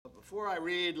Before I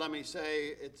read, let me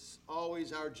say it's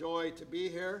always our joy to be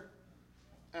here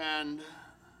and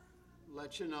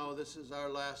let you know this is our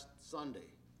last Sunday.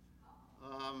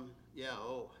 Our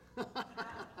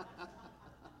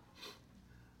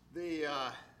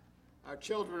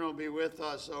children will be with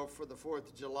us for the 4th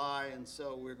of July, and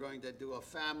so we're going to do a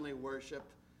family worship.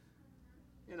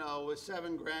 You know, with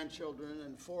 7 grandchildren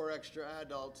and 4 extra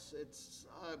adults, it's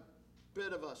a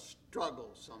bit of a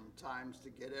struggle sometimes to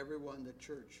get everyone to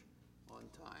church on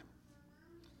time.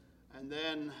 And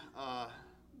then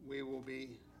we will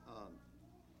be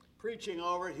preaching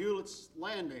over at Hewlett's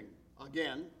Landing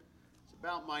again. It's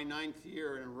about my 9th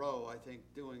year in a row, I think,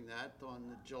 doing that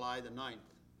on July the 9th.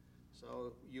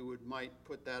 So you might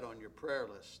put that on your prayer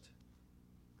list.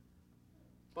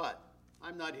 But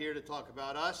I'm not here to talk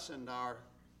about us and our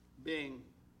being,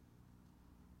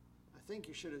 I think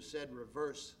you should have said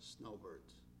reverse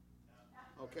snowbirds.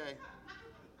 Okay?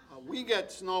 We get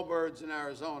snowbirds in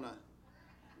Arizona.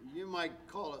 You might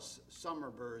call us summer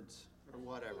birds or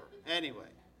whatever. Anyway,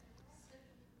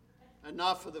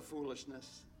 enough of the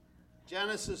foolishness.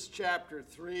 Genesis chapter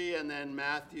 3 and then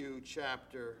Matthew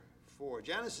chapter 4.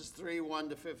 Genesis 3, 1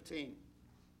 to 15.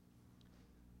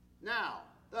 Now,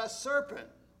 the serpent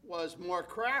was more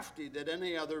crafty than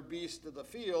any other beast of the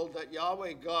field that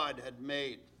Yahweh God had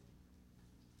made.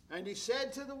 And he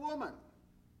said to the woman,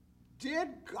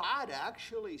 "Did God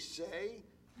actually say,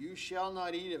 'You shall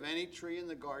not eat of any tree in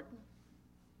the garden'?"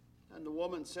 And the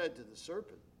woman said to the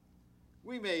serpent,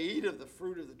 "We may eat of the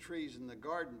fruit of the trees in the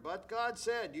garden, but God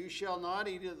said, 'You shall not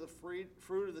eat of the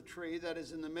fruit of the tree that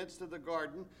is in the midst of the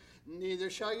garden,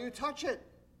 neither shall you touch it,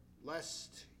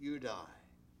 lest you die.'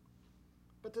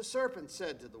 But the serpent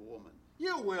said to the woman,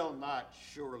 'You will not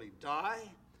surely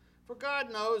die, for God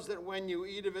knows that when you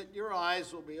eat of it, your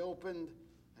eyes will be opened,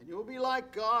 and you will be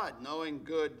like God, knowing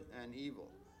good and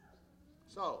evil.'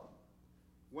 So,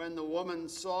 when the woman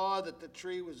saw that the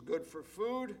tree was good for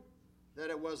food, that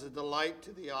it was a delight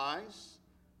to the eyes,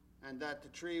 and that the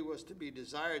tree was to be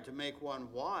desired to make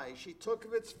one wise, she took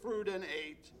of its fruit and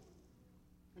ate.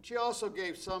 And she also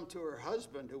gave some to her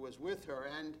husband who was with her,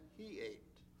 and he ate.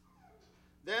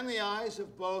 Then the eyes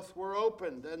of both were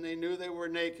opened, and they knew they were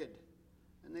naked.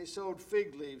 And they sewed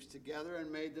fig leaves together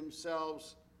and made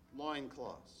themselves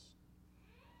loincloths.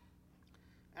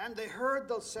 And they heard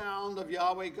the sound of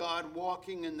Yahweh God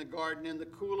walking in the garden in the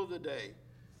cool of the day.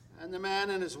 And the man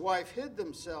and his wife hid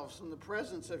themselves from the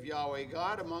presence of Yahweh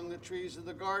God among the trees of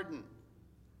the garden.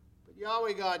 But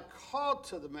Yahweh God called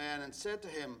to the man and said to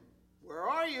him, 'Where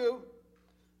are you?'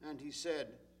 And he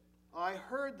said, 'I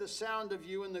heard the sound of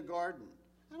you in the garden,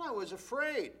 and I was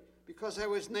afraid, because I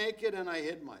was naked and I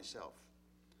hid myself.'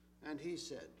 And he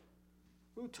said,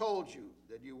 'Who told you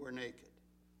that you were naked?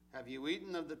 Have you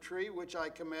eaten of the tree which I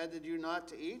commanded you not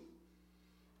to eat?'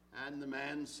 And the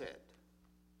man said,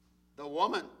 'The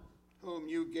woman whom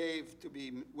you gave to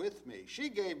be with me, she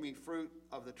gave me fruit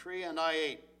of the tree, and I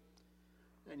ate.'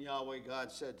 And Yahweh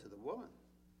God said to the woman,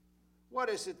 'What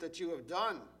is it that you have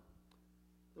done?'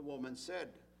 The woman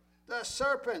said, 'The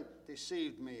serpent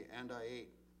deceived me, and I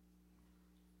ate.'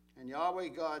 And Yahweh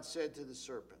God said to the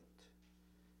serpent,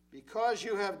 'Because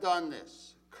you have done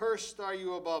this, cursed are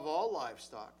you above all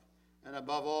livestock, and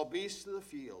above all beasts of the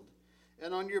field.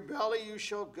 And on your belly you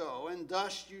shall go, and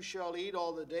dust you shall eat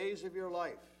all the days of your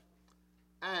life.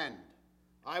 And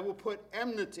I will put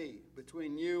enmity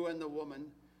between you and the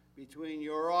woman, between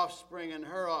your offspring and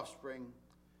her offspring.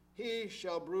 He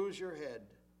shall bruise your head,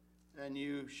 and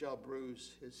you shall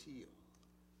bruise his heel.'"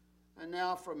 And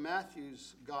now from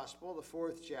Matthew's Gospel, the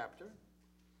 4th chapter,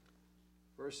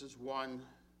 verses 1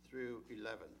 through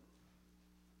 11.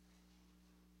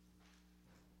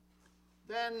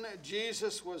 Then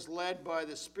Jesus was led by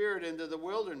the Spirit into the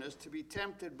wilderness to be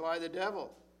tempted by the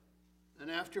devil.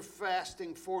 And after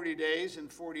fasting 40 days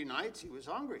and 40 nights, he was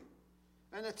hungry.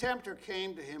 And the tempter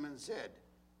came to him and said,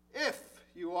 "If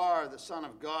you are the Son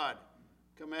of God,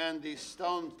 command these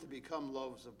stones to become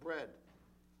loaves of bread."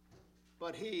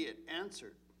 But he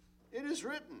answered, "It is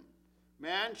written,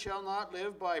 'Man shall not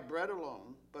live by bread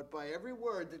alone, but by every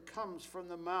word that comes from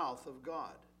the mouth of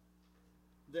God.'"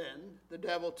 Then the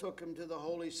devil took him to the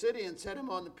holy city and set him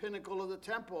on the pinnacle of the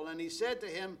temple. And he said to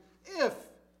him, "If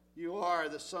you are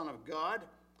the Son of God,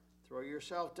 throw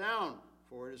yourself down,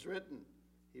 for it is written,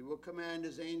 'He will command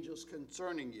his angels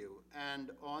concerning you,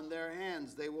 and on their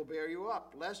hands they will bear you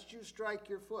up, lest you strike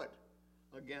your foot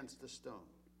against a stone.'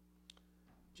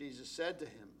 Jesus said to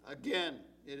him, 'Again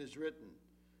it is written,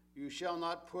 you shall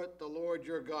not put the Lord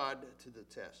your God to the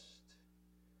test.'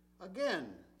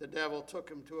 Again the devil took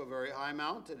him to a very high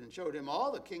mountain and showed him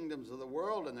all the kingdoms of the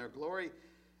world and their glory.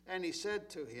 And he said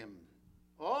to him,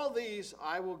 All these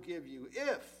I will give you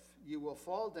if you will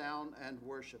fall down and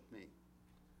worship me."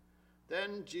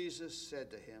 Then Jesus said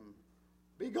to him,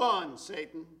 "Begone,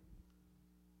 Satan,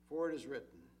 for it is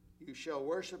written, 'You shall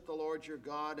worship the Lord your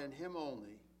God, and him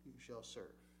only you shall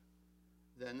serve.'"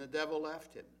 Then the devil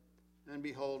left him, and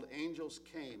behold, angels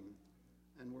came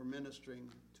and were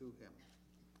ministering to him.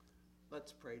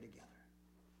 Let's pray together.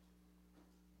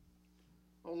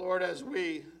 Oh Lord, as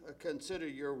we consider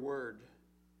your word,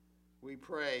 we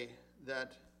pray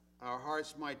that our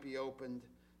hearts might be opened,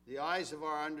 the eyes of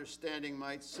our understanding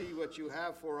might see what you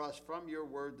have for us from your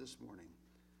word this morning.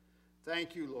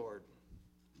 Thank you, Lord,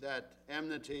 that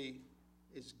enmity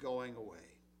is going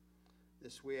away.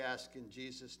 This we ask in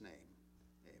Jesus' name.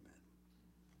 Amen.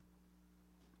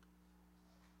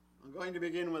 I'm going to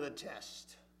begin with a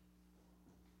test.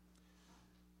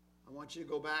 I want you to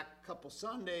go back a couple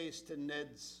Sundays to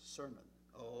Ned's sermon.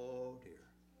 Oh, dear.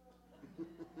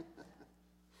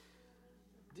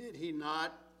 Did he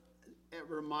not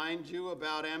remind you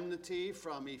about enmity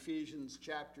from Ephesians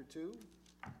chapter 2?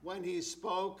 When he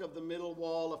spoke of the middle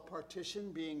wall of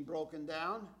partition being broken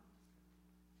down?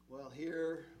 Well,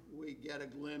 here we get a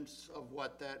glimpse of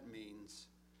what that means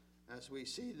as we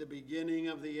see the beginning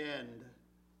of the end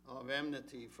of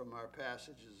enmity from our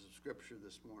passages of Scripture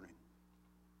this morning.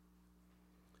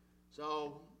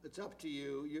 So it's up to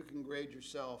you. You can grade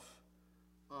yourself.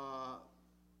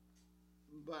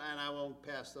 And I won't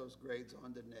pass those grades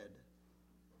on to Ned.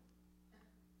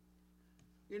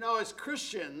 You know, as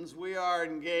Christians, we are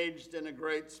engaged in a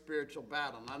great spiritual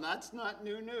battle. Now, that's not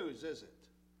new news, is it?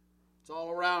 It's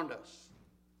all around us.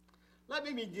 Let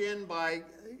me begin by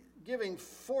giving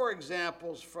 4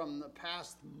 examples from the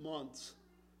past months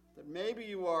that maybe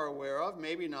you are aware of,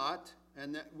 maybe not,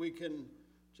 and that we can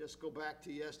just go back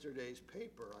to yesterday's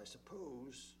paper, I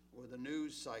suppose, or the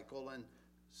news cycle and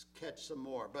catch some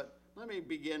more. But let me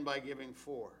begin by giving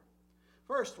 4.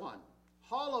 First one,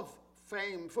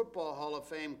 Football Hall of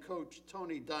Fame coach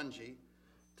Tony Dungy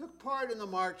took part in the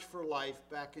March for Life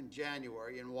back in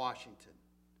January in Washington.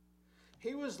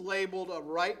 He was labeled a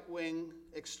right-wing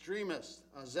extremist,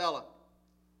 a zealot.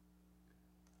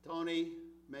 Tony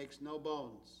makes no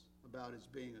bones about his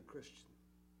being a Christian.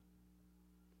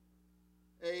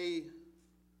 A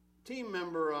team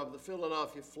member of the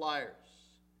Philadelphia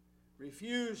Flyers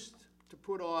refused to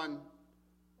put on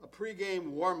a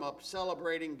pregame warm-up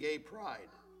celebrating gay pride.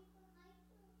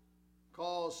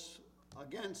 Calls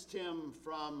against him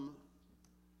from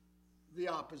the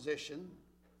opposition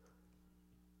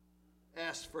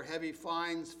asked for heavy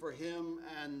fines for him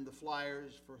and the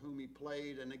Flyers for whom he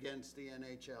played, and against the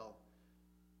NHL.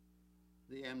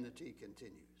 The enmity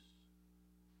continues.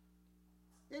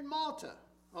 In Malta,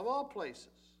 of all places,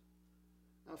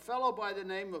 a fellow by the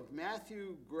name of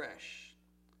Matthew Gresh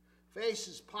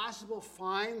faces possible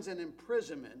fines and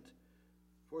imprisonment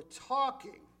for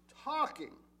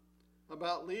talking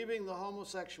about leaving the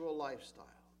homosexual lifestyle.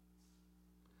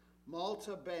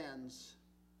 Malta bans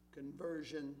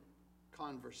conversion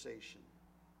conversation.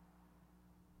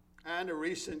 And a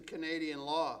recent Canadian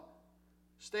law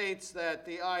states that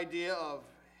the idea of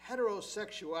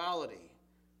heterosexuality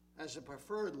as a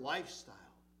preferred lifestyle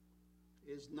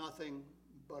is nothing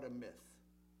but a myth.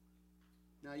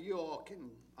 Now you all can,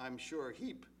 I'm sure,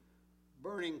 heap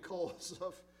burning coals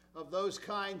of those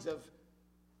kinds of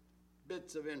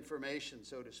bits of information,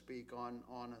 so to speak,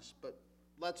 on us, but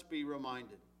let's be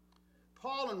reminded.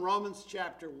 Paul in Romans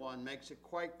chapter 1 makes it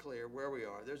quite clear where we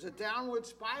are. There's a downward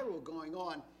spiral going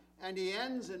on, and he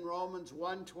ends in Romans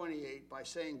 1:28 by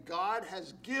saying, God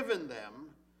has given them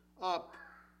up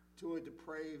to a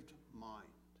depraved mind.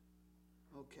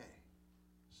 Okay,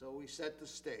 so we set the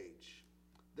stage.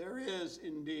 There is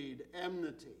indeed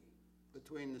enmity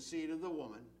between the seed of the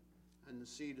woman and the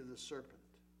seed of the serpent.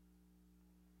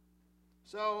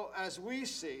 So as we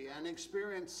see and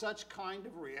experience such kind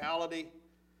of reality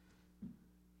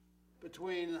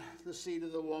between the seed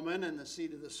of the woman and the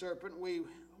seed of the serpent, we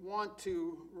want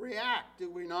to react, do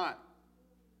we not?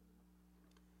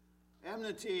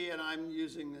 Enmity, and I'm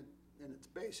using it in its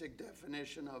basic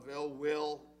definition of ill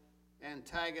will,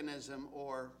 antagonism,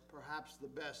 or perhaps the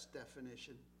best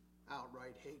definition,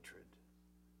 outright hatred.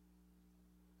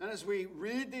 And as we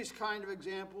read these kind of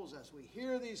examples, as we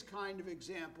hear these kind of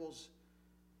examples,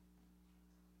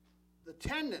 the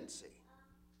tendency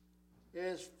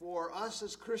is for us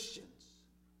as Christians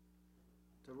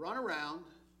to run around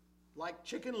like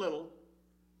Chicken Little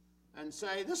and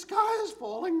say, the sky is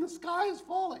falling, the sky is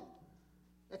falling.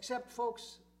 Except,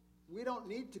 folks, we don't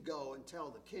need to go and tell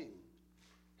the king.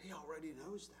 He already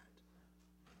knows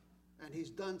that. And he's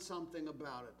done something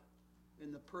about it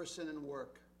in the person and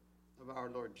work of our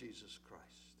Lord Jesus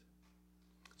Christ.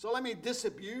 So let me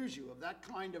disabuse you of that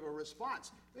kind of a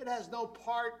response. It has no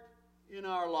part in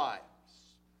our lives.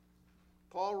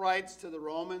 Paul writes to the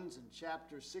Romans in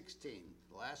chapter 16,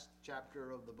 the last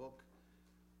chapter of the book,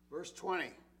 verse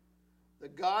 20, "The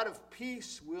God of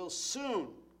peace will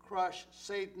soon crush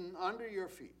Satan under your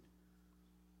feet."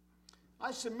 I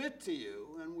submit to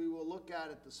you, and we will look at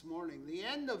it this morning, the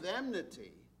end of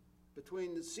enmity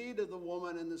between the seed of the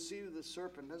woman and the seed of the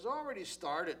serpent has already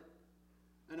started.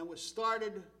 And it was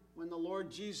started when the Lord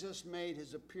Jesus made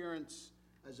his appearance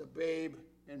as a babe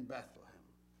in Bethlehem.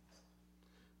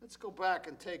 Let's go back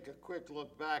and take a quick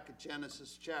look back at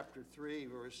Genesis chapter 3,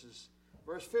 verse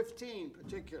 15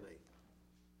 particularly.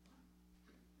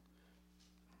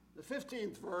 The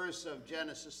 15th verse of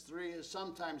Genesis 3 is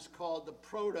sometimes called the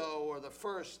proto or the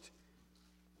first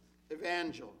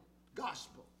evangel,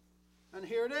 gospel. And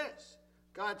here it is.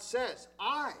 God says,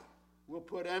 "I will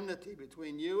put enmity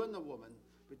between you and the woman,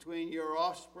 between your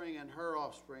offspring and her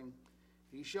offspring.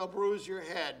 He shall bruise your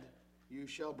head, you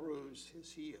shall bruise his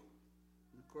heel."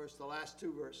 And of course, the last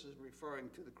two verses referring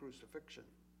to the crucifixion.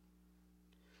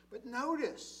 But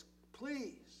notice,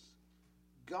 please,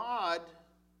 God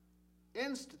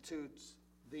institutes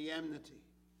the enmity.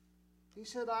 He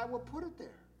said, "I will put it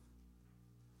there.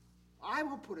 I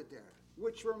will put it there,"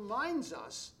 which reminds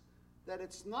us that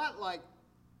it's not like,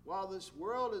 while this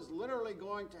world is literally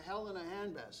going to hell in a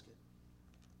handbasket,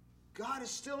 God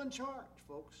is still in charge,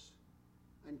 folks.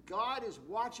 And God is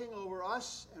watching over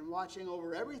us and watching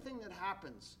over everything that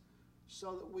happens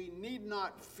so that we need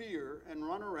not fear and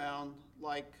run around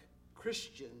like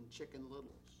Christian Chicken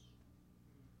Littles.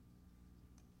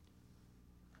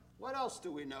 What else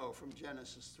do we know from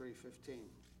Genesis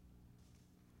 3:15?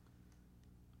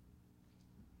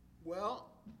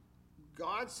 Well,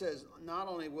 God says not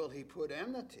only will he put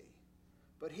enmity,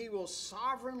 but he will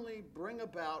sovereignly bring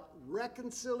about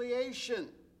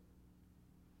reconciliation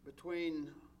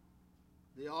between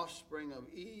the offspring of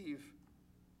Eve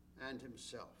and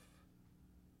himself.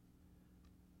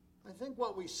 I think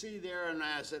what we see there, and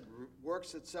as it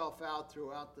works itself out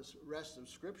throughout the rest of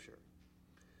Scripture,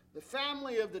 the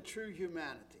family of the true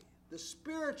humanity, the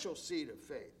spiritual seed of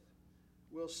faith,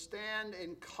 will stand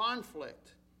in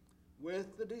conflict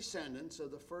with the descendants of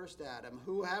the first Adam,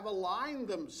 who have aligned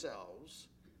themselves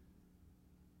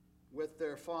with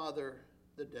their father,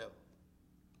 the devil.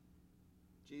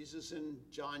 Jesus in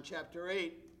John chapter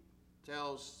 8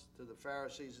 tells to the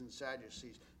Pharisees and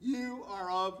Sadducees, "You are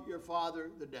of your father,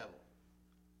 the devil."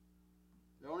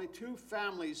 There are only two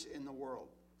families in the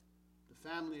world, the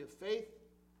family of faith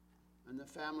and the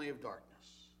family of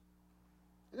darkness.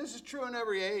 And this is true in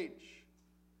every age.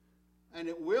 And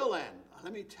it will end.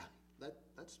 Let me tell you,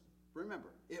 let's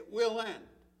remember, it will end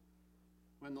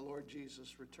when the Lord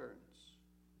Jesus returns.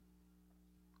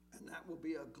 And that will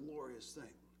be a glorious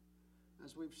thing,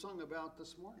 as we've sung about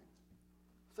this morning.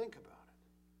 Think about it.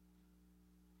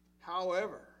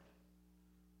 However,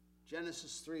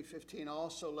 Genesis 3:15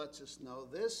 also lets us know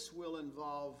this will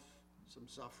involve some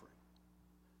suffering.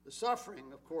 The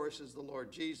suffering, of course, is the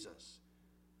Lord Jesus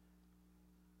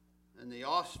and the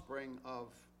offspring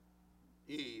of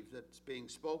Eve that's being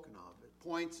spoken of. It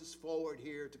points us forward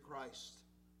here to Christ.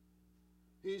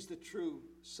 He's the true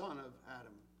son of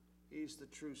Adam. He's the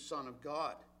true son of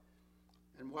God.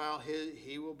 And while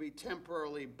he will be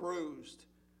temporarily bruised,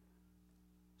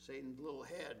 Satan's little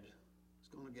head is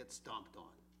going to get stomped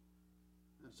on.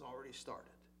 And it's already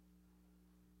started.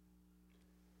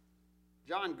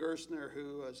 John Gerstner,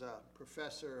 who was a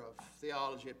professor of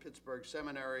theology at Pittsburgh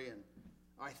Seminary, and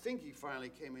I think he finally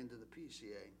came into the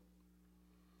PCA.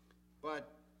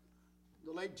 But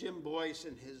the late Jim Boyce,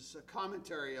 in his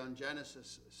commentary on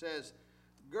Genesis, says,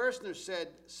 Gerstner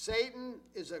said, "Satan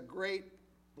is a great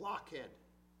blockhead."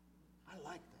 I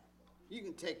like that. You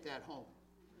can take that home.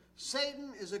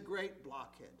 Satan is a great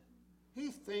blockhead.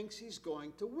 He thinks he's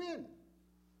going to win.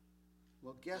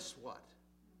 Well, guess what?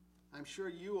 I'm sure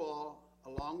you all,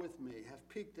 along with me, have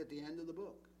peeked at the end of the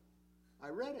book. I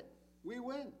read it. We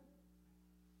win.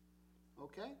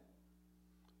 Okay?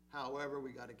 However,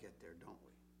 we got to get there, don't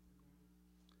we?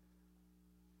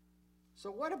 So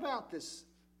what about this,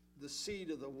 the seed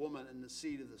of the woman and the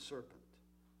seed of the serpent?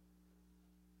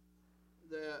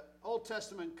 The Old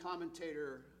Testament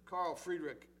commentator Carl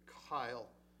Friedrich Keil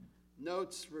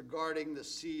notes regarding the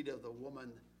seed of the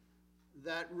woman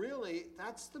that really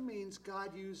that's the means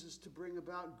God uses to bring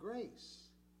about grace.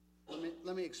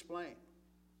 Let me explain.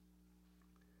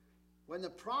 When the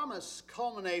promise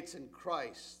culminates in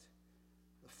Christ,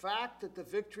 the fact that the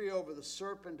victory over the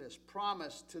serpent is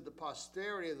promised to the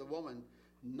posterity of the woman,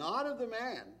 not of the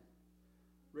man,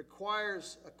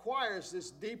 acquires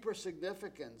this deeper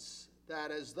significance that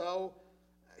as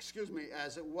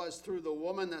it was through the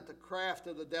woman that the craft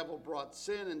of the devil brought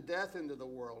sin and death into the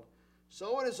world,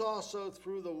 so it is also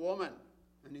through the woman,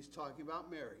 and he's talking about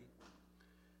Mary,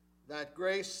 that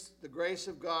the grace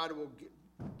of God will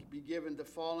be given to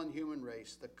fallen human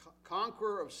race, the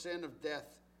conqueror of sin, of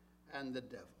death, and the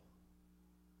devil.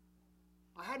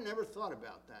 I had never thought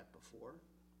about that before.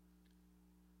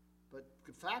 But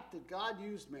the fact that God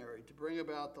used Mary to bring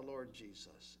about the Lord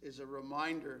Jesus is a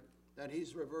reminder that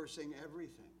he's reversing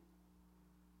everything,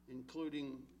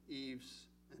 including Eve's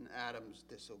and Adam's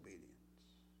disobedience.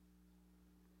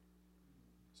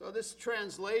 So this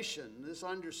translation, this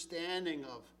understanding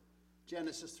of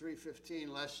Genesis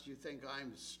 3:15, lest you think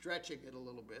I'm stretching it a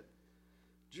little bit,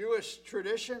 Jewish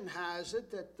tradition has it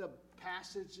that the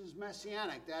passage is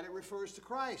messianic, that it refers to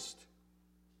Christ.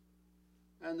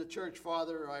 And the church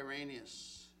father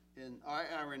Irenaeus, he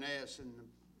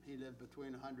lived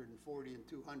between 140 and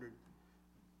 200.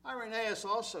 Irenaeus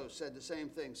also said the same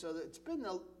thing. So it's been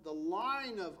the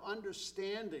line of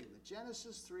understanding that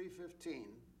Genesis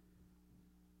 3:15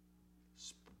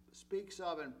 speaks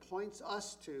of and points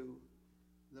us to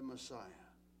the Messiah.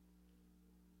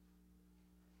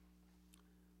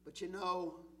 But you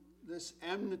know, this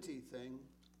enmity thing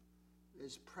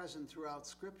is present throughout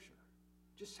Scripture.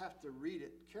 Just have to read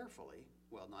it carefully.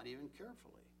 Well, not even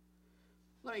carefully.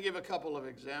 Let me give a couple of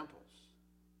examples.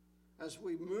 As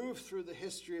we move through the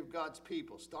history of God's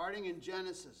people, starting in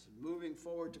Genesis and moving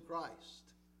forward to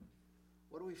Christ,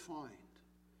 what do we find?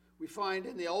 We find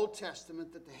in the Old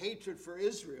Testament that the hatred for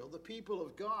Israel, the people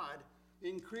of God,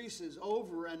 increases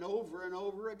over and over and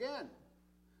over again.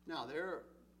 Now, they're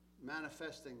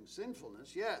manifesting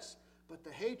sinfulness, yes, but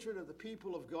the hatred of the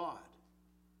people of God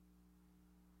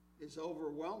is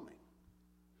overwhelming.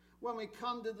 When we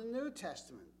come to the New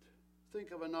Testament,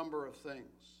 think of a number of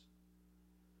things.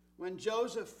 When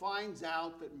Joseph finds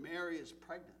out that Mary is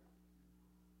pregnant,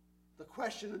 the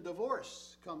question of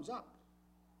divorce comes up.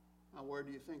 Now, where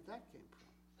do you think that came from?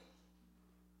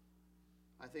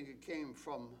 I think it came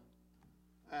from,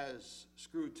 as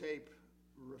Screwtape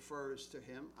refers to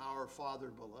him, our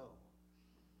Father below.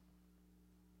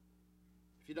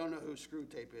 If you don't know who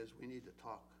Screwtape is, we need to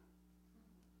talk.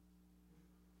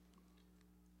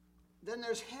 Then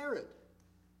there's Herod.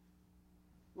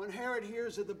 When Herod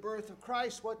hears of the birth of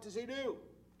Christ, what does he do?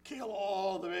 Kill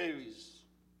all the babies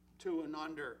 2 and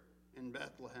under in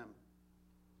Bethlehem.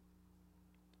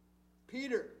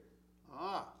 Peter,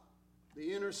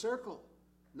 the inner circle.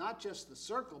 Not just the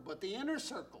circle, but the inner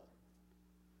circle.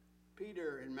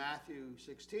 Peter in Matthew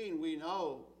 16, we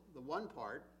know the one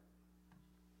part.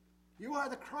 You are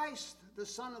the Christ, the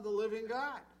Son of the living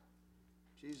God.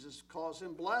 Jesus calls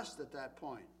him blessed at that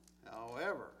point.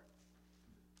 However,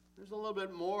 there's a little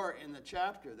bit more in the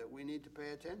chapter that we need to pay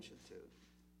attention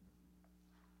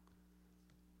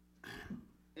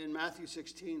to. In Matthew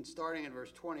 16, starting in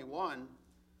verse 21,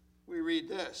 we read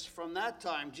this. From that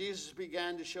time, Jesus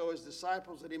began to show his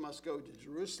disciples that he must go to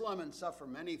Jerusalem and suffer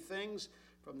many things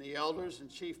from the elders and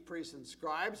chief priests and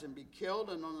scribes and be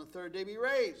killed and on the third day be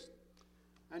raised.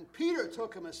 And Peter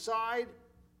took him aside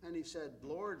and he said,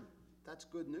 Lord, that's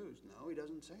good news. No, he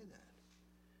doesn't say that.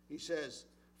 He says,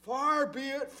 far be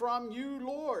it from you,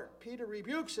 Lord. Peter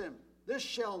rebukes him. This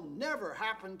shall never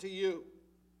happen to you.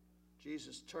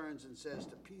 Jesus turns and says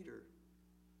to Peter,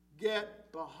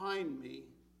 get behind me,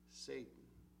 Satan.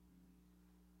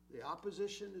 The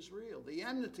opposition is real. The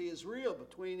enmity is real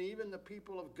between even the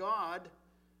people of God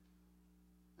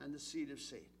and the seed of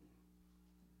Satan.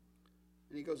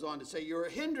 And he goes on to say, you're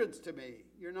a hindrance to me.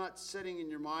 You're not setting in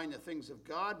your mind the things of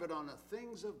God, but on the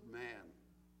things of man.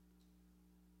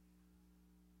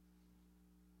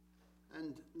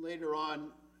 And later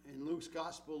on in Luke's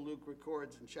gospel, Luke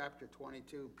records in chapter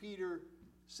 22,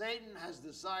 Satan has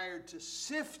desired to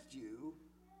sift you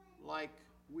like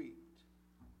wheat.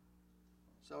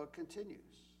 So it continues.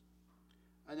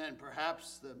 And then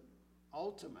perhaps the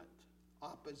ultimate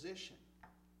opposition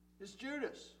is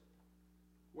Judas,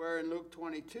 where in Luke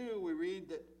 22 we read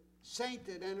that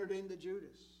Satan entered into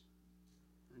Judas.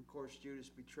 And of course, Judas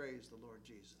betrays the Lord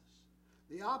Jesus.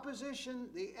 The opposition,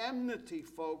 the enmity,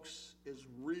 folks, is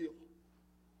real.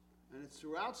 And it's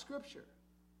throughout Scripture.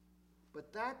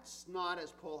 But that's not,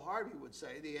 as Paul Harvey would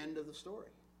say, the end of the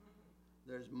story.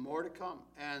 There's more to come.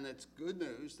 And it's good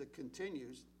news that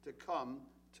continues to come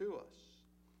to us.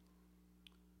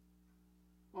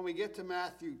 When we get to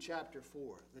Matthew chapter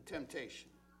 4, the temptation,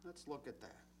 let's look at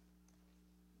that.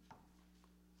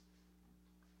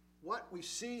 What we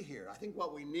see here, I think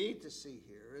what we need to see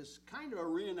here, is kind of a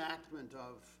reenactment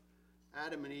of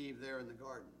Adam and Eve there in the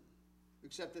garden.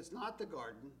 Except it's not the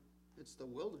garden, it's the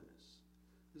wilderness.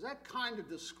 Because that kind of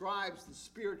describes the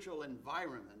spiritual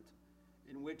environment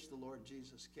in which the Lord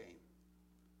Jesus came.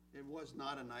 It was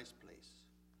not a nice place.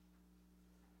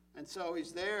 And so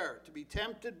he's there to be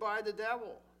tempted by the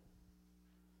devil.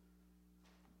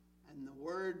 And the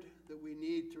word that we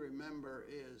need to remember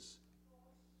is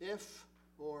if,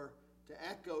 or to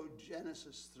echo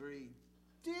Genesis 3,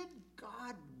 did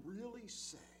God really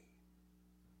say?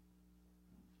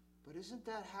 But isn't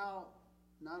that how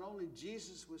not only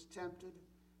Jesus was tempted,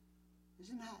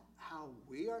 isn't that how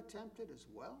we are tempted as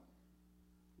well?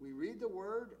 We read the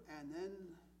word and then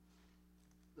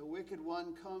the wicked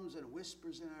one comes and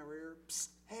whispers in our ear, "Psst,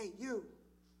 hey, you,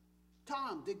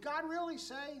 Tom, did God really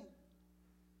say?"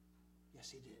 Yes,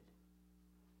 he did.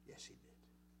 Yes, he did.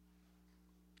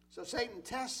 So Satan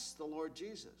tests the Lord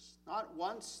Jesus, not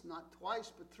once, not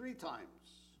twice, but 3 times.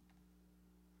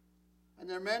 And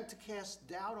they're meant to cast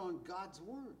doubt on God's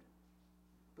word.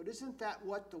 But isn't that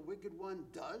what the wicked one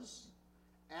does?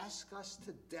 Ask us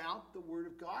to doubt the word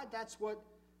of God? That's what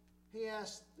he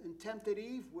asked and tempted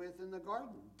Eve with in the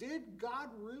garden. Did God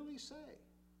really say?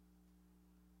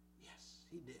 Yes,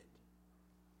 he did.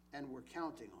 And we're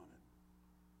counting on it.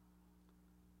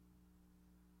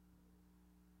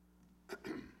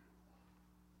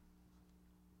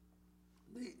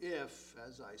 The if,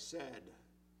 as I said,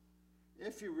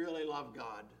 if you really love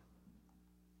God,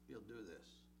 you'll do this.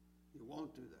 You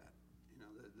won't do that. You know,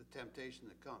 the temptation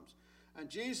that comes. And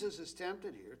Jesus is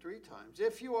tempted here 3 times.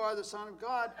 If you are the Son of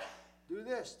God, do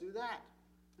this, do that.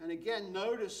 And again,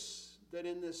 notice that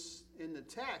in the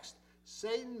text,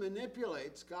 Satan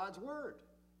manipulates God's word.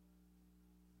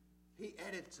 He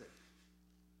edits it.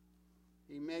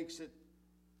 He makes it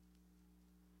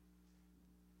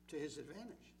to his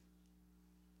advantage,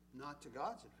 not to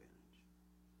God's advantage.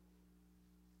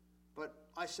 But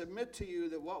I submit to you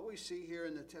that what we see here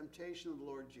in the temptation of the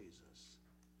Lord Jesus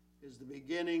is the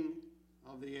beginning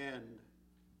of the end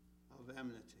of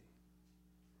enmity.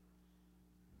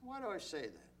 Why do I say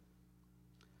that?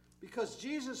 Because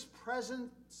Jesus'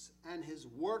 presence and his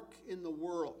work in the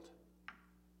world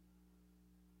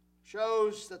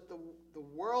shows that the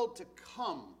world to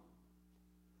come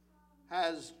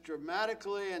has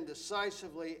dramatically and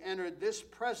decisively entered this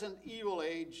present evil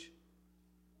age,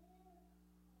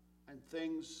 and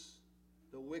things,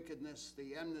 the wickedness,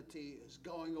 the enmity is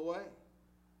going away.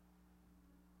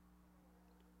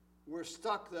 We're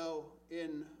stuck, though,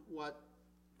 in what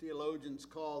theologians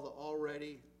call the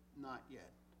already, not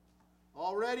yet.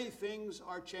 Already things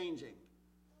are changing.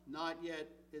 Not yet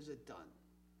is it done.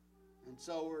 And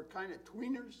so we're kind of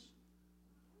tweeners.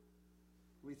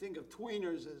 We think of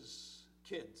tweeners as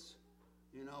kids,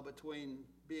 you know, between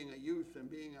being a youth and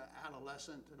being an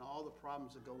adolescent and all the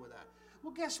problems that go with that.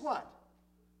 Well, guess what?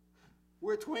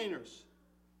 We're tweeners.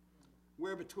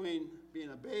 We're between being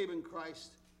a babe in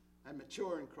Christ and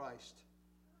mature in Christ,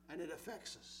 and it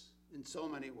affects us in so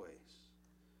many ways.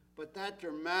 But that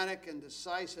dramatic and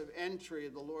decisive entry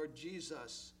of the Lord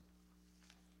Jesus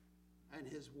and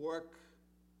his work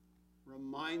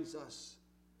reminds us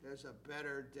there's a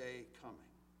better day coming.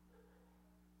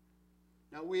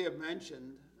 Now, we have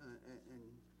mentioned, and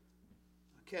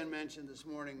Ken mentioned this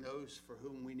morning, those for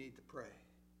whom we need to pray.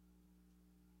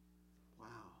 Wow.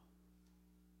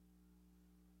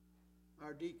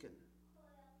 Our deacon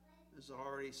is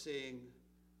already seeing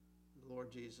the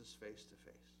Lord Jesus face to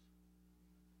face.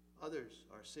 Others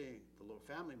are seeing, the Lord,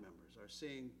 family members are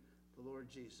seeing the Lord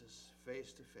Jesus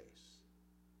face to face.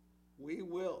 We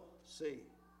will see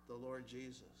the Lord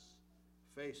Jesus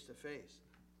face to face,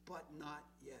 but not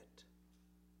yet.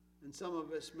 And some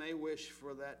of us may wish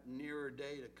for that nearer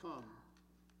day to come,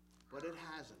 but it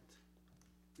hasn't.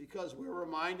 Because we're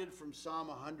reminded from Psalm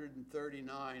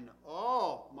 139,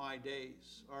 all my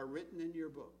days are written in your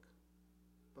book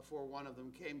before one of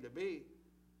them came to be.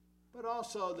 But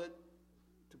also that,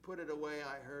 to put it away,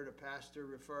 I heard a pastor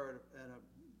refer at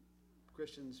a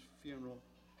Christian's funeral.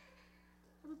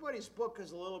 Everybody's book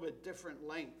is a little bit different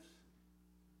length.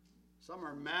 Some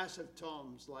are massive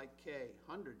tomes like K,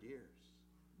 100 years.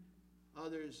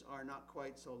 Others are not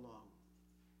quite so long.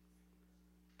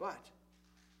 But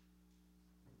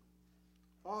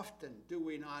often do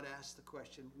we not ask the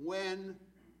question, when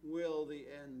will the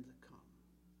end come?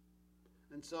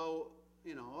 And so,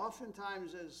 you know,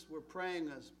 oftentimes as we're praying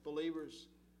as believers,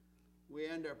 we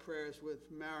end our prayers with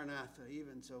Maranatha,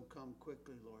 even so come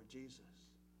quickly, Lord Jesus.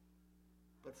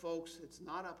 But folks, it's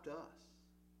not up to us.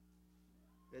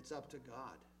 It's up to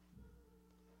God.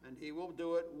 And he will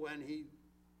do it when he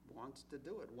wants to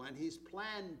do it, when he's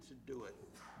planned to do it.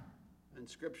 And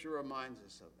Scripture reminds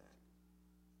us of that.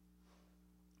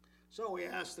 So we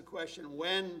ask the question,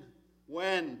 when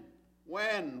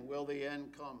When will the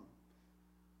end come?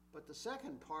 But the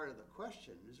second part of the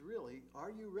question is really, are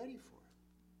you ready for it?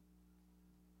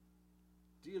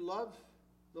 Do you love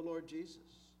the Lord Jesus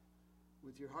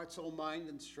with your heart, soul, mind,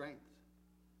 and strength,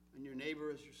 and your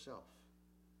neighbor as yourself?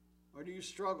 Or do you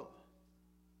struggle?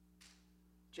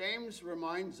 James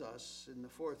reminds us in the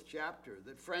 4th chapter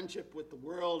that friendship with the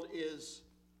world is,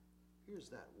 here's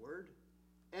that word,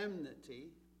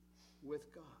 enmity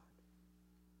with God.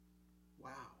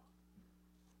 Wow.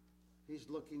 He's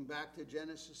looking back to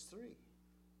Genesis 3.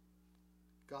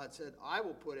 God said, I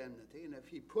will put enmity, and if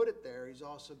he put it there, he's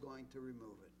also going to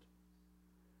remove it.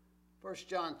 1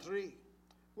 John 3,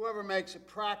 whoever makes a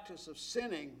practice of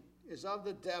sinning is of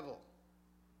the devil.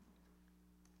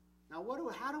 Now,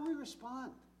 how do we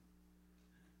respond?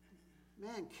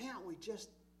 Man, can't we just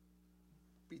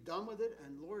be done with it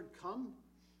and Lord, come?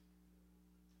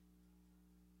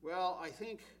 Well, I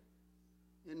think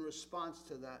in response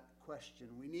to that question,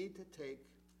 we need to take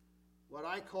what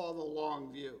I call the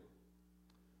long view.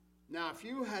 Now, if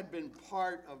you had been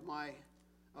part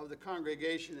of the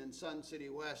congregation in Sun City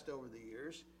West over the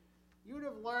years, you would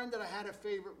have learned that I had a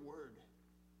favorite word.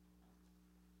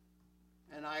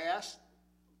 And I asked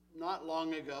not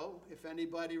long ago if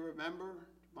anybody remembered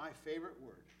my favorite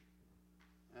word.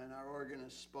 And our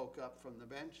organist spoke up from the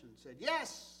bench and said,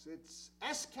 yes, it's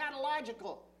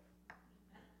eschatological.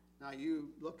 Now you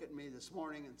look at me this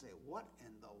morning and say, what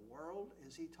in the world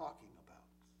is he talking about?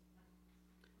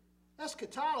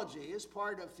 Eschatology is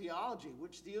part of theology,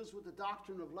 which deals with the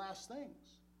doctrine of last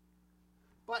things.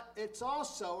 But it's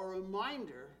also a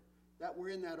reminder that we're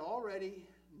in that already,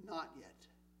 not yet.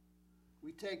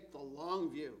 We take the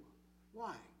long view.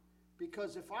 Why?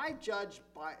 Because if I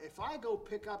go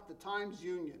pick up the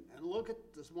Times-Union and look at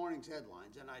this morning's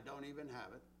headlines, and I don't even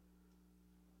have it,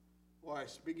 or I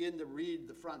begin to read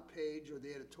the front page or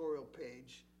the editorial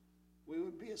page, we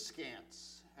would be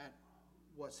askance at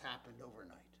what's happened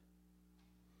overnight.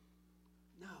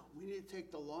 No, we need to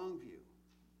take the long view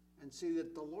and see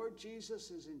that the Lord Jesus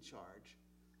is in charge,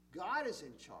 God is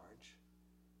in charge,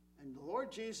 and the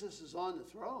Lord Jesus is on the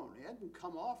throne. He hasn't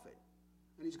come off it,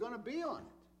 and he's going to be on it.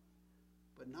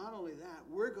 But not only that,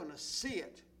 we're going to see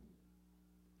it.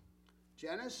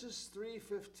 Genesis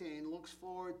 3:15 looks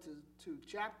forward to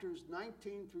chapters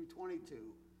 19 through 22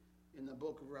 in the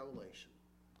book of Revelation.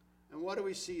 And what do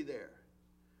we see there?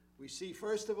 We see,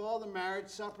 first of all, the marriage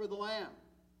supper of the Lamb.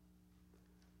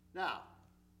 Now,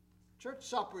 church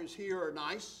suppers here are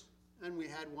nice, and we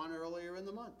had one earlier in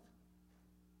the month.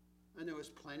 And there was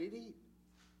plenty to eat.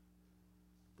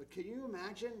 But can you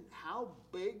imagine how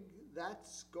big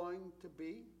that's going to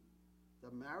be?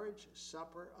 The marriage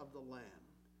supper of the Lamb.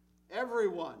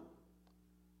 Everyone,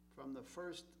 from the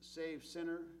first saved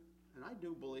sinner, and I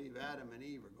do believe Adam and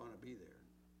Eve are going to be there,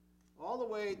 all the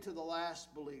way to the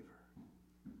last believer.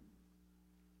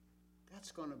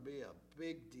 That's going to be a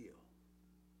big deal.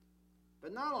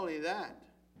 But not only that,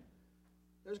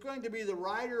 there's going to be the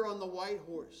rider on the white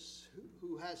horse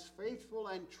who has faithful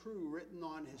and true written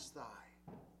on his thigh.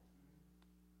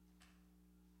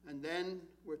 And then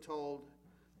we're told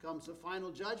comes the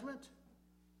final judgment,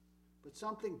 but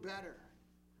something better,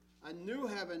 a new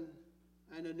heaven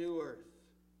and a new earth.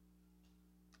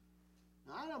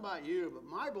 Now, I don't know about you, but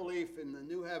my belief in the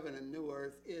new heaven and new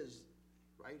earth is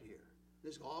right here.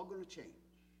 This is all going to change.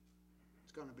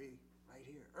 It's going to be right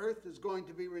here. Earth is going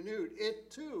to be renewed.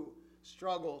 It too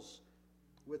struggles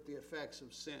with the effects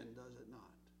of sin, does it not?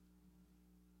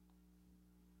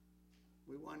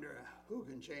 We wonder who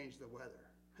can change the weather.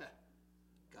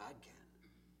 God can.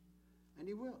 And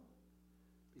he will.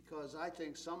 Because I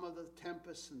think some of the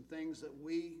tempests and things that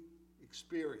we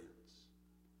experience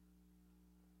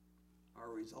are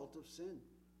a result of sin.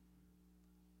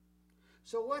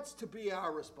 So what's to be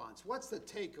our response? What's the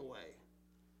takeaway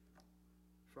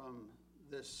from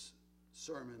this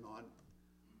sermon on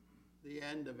the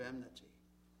end of enmity?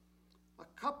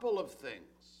 A couple of things.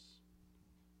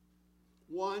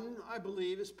 One, I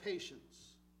believe, is patience.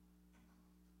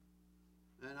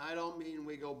 And I don't mean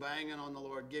we go banging on the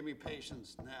Lord, give me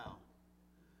patience now.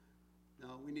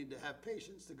 No, we need to have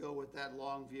patience to go with that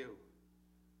long view.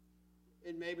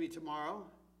 It may be tomorrow,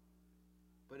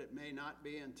 but it may not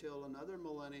be until another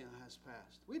millennia has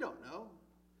passed. We don't know.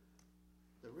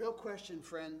 The real question,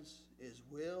 friends, is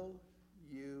will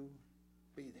you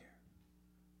be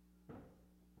there?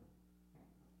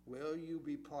 Will you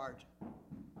be part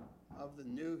of the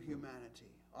new humanity?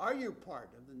 Are you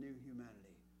part of the new humanity?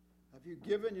 Have you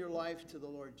given your life to the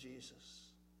Lord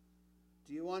Jesus?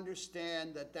 Do you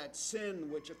understand that that sin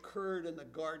which occurred in the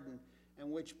garden and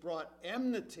which brought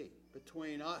enmity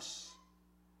between us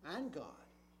and God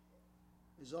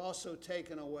is also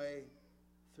taken away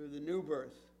through the new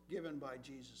birth given by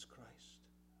Jesus Christ.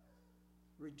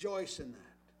 Rejoice in that.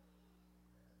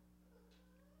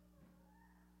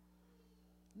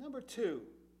 Number 2,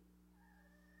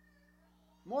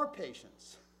 more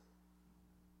patience.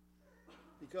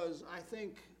 Because I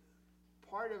think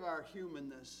part of our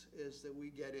humanness is that we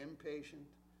get impatient.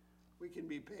 We can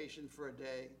be patient for a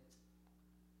day,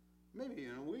 maybe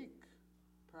in a week,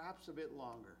 perhaps a bit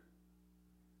longer.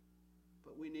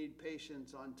 But we need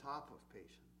patience on top of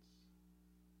patience.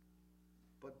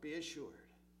 But be assured,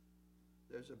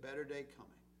 there's a better day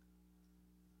coming.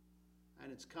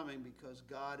 And it's coming because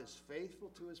God is faithful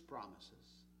to his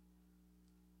promises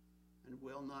and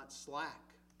will not slack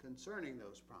concerning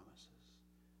those promises.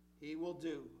 He will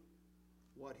do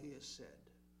what he has said.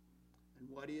 And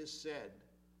what he has said,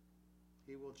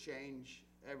 he will change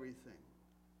everything.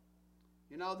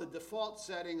 You know, the default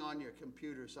setting on your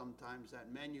computer sometimes,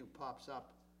 that menu pops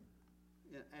up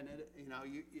and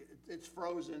it's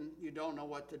frozen. You don't know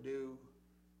what to do.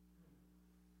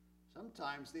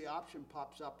 Sometimes the option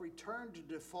pops up, return to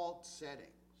default settings.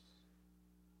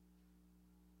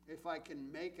 If I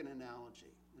can make an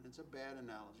analogy, and it's a bad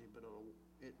analogy, but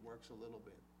it works a little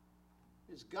bit,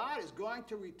 is God is going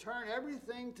to return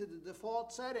everything to the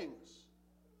default settings,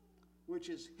 which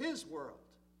is his world.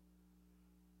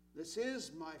 This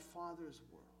is my Father's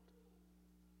world.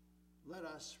 Let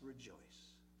us rejoice.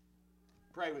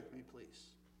 Pray with me,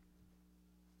 please.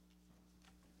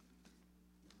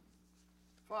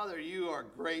 Father, you are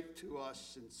great to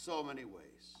us in so many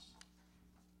ways,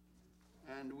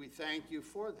 and we thank you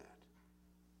for that.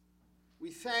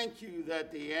 We thank you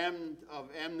that the end of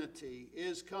enmity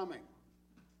is coming,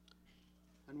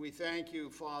 and we thank you,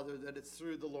 Father, that it's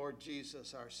through the Lord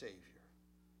Jesus, our Savior.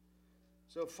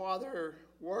 So, Father,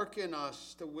 work in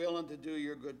us to will and to do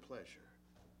your good pleasure.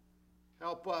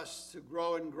 Help us to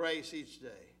grow in grace each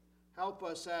day. Help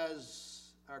us,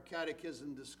 as our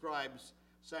catechism describes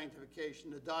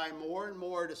sanctification, to die more and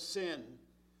more to sin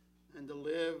and to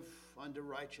live unto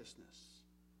righteousness.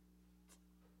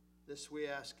 This we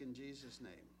ask in Jesus'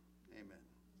 name. Amen.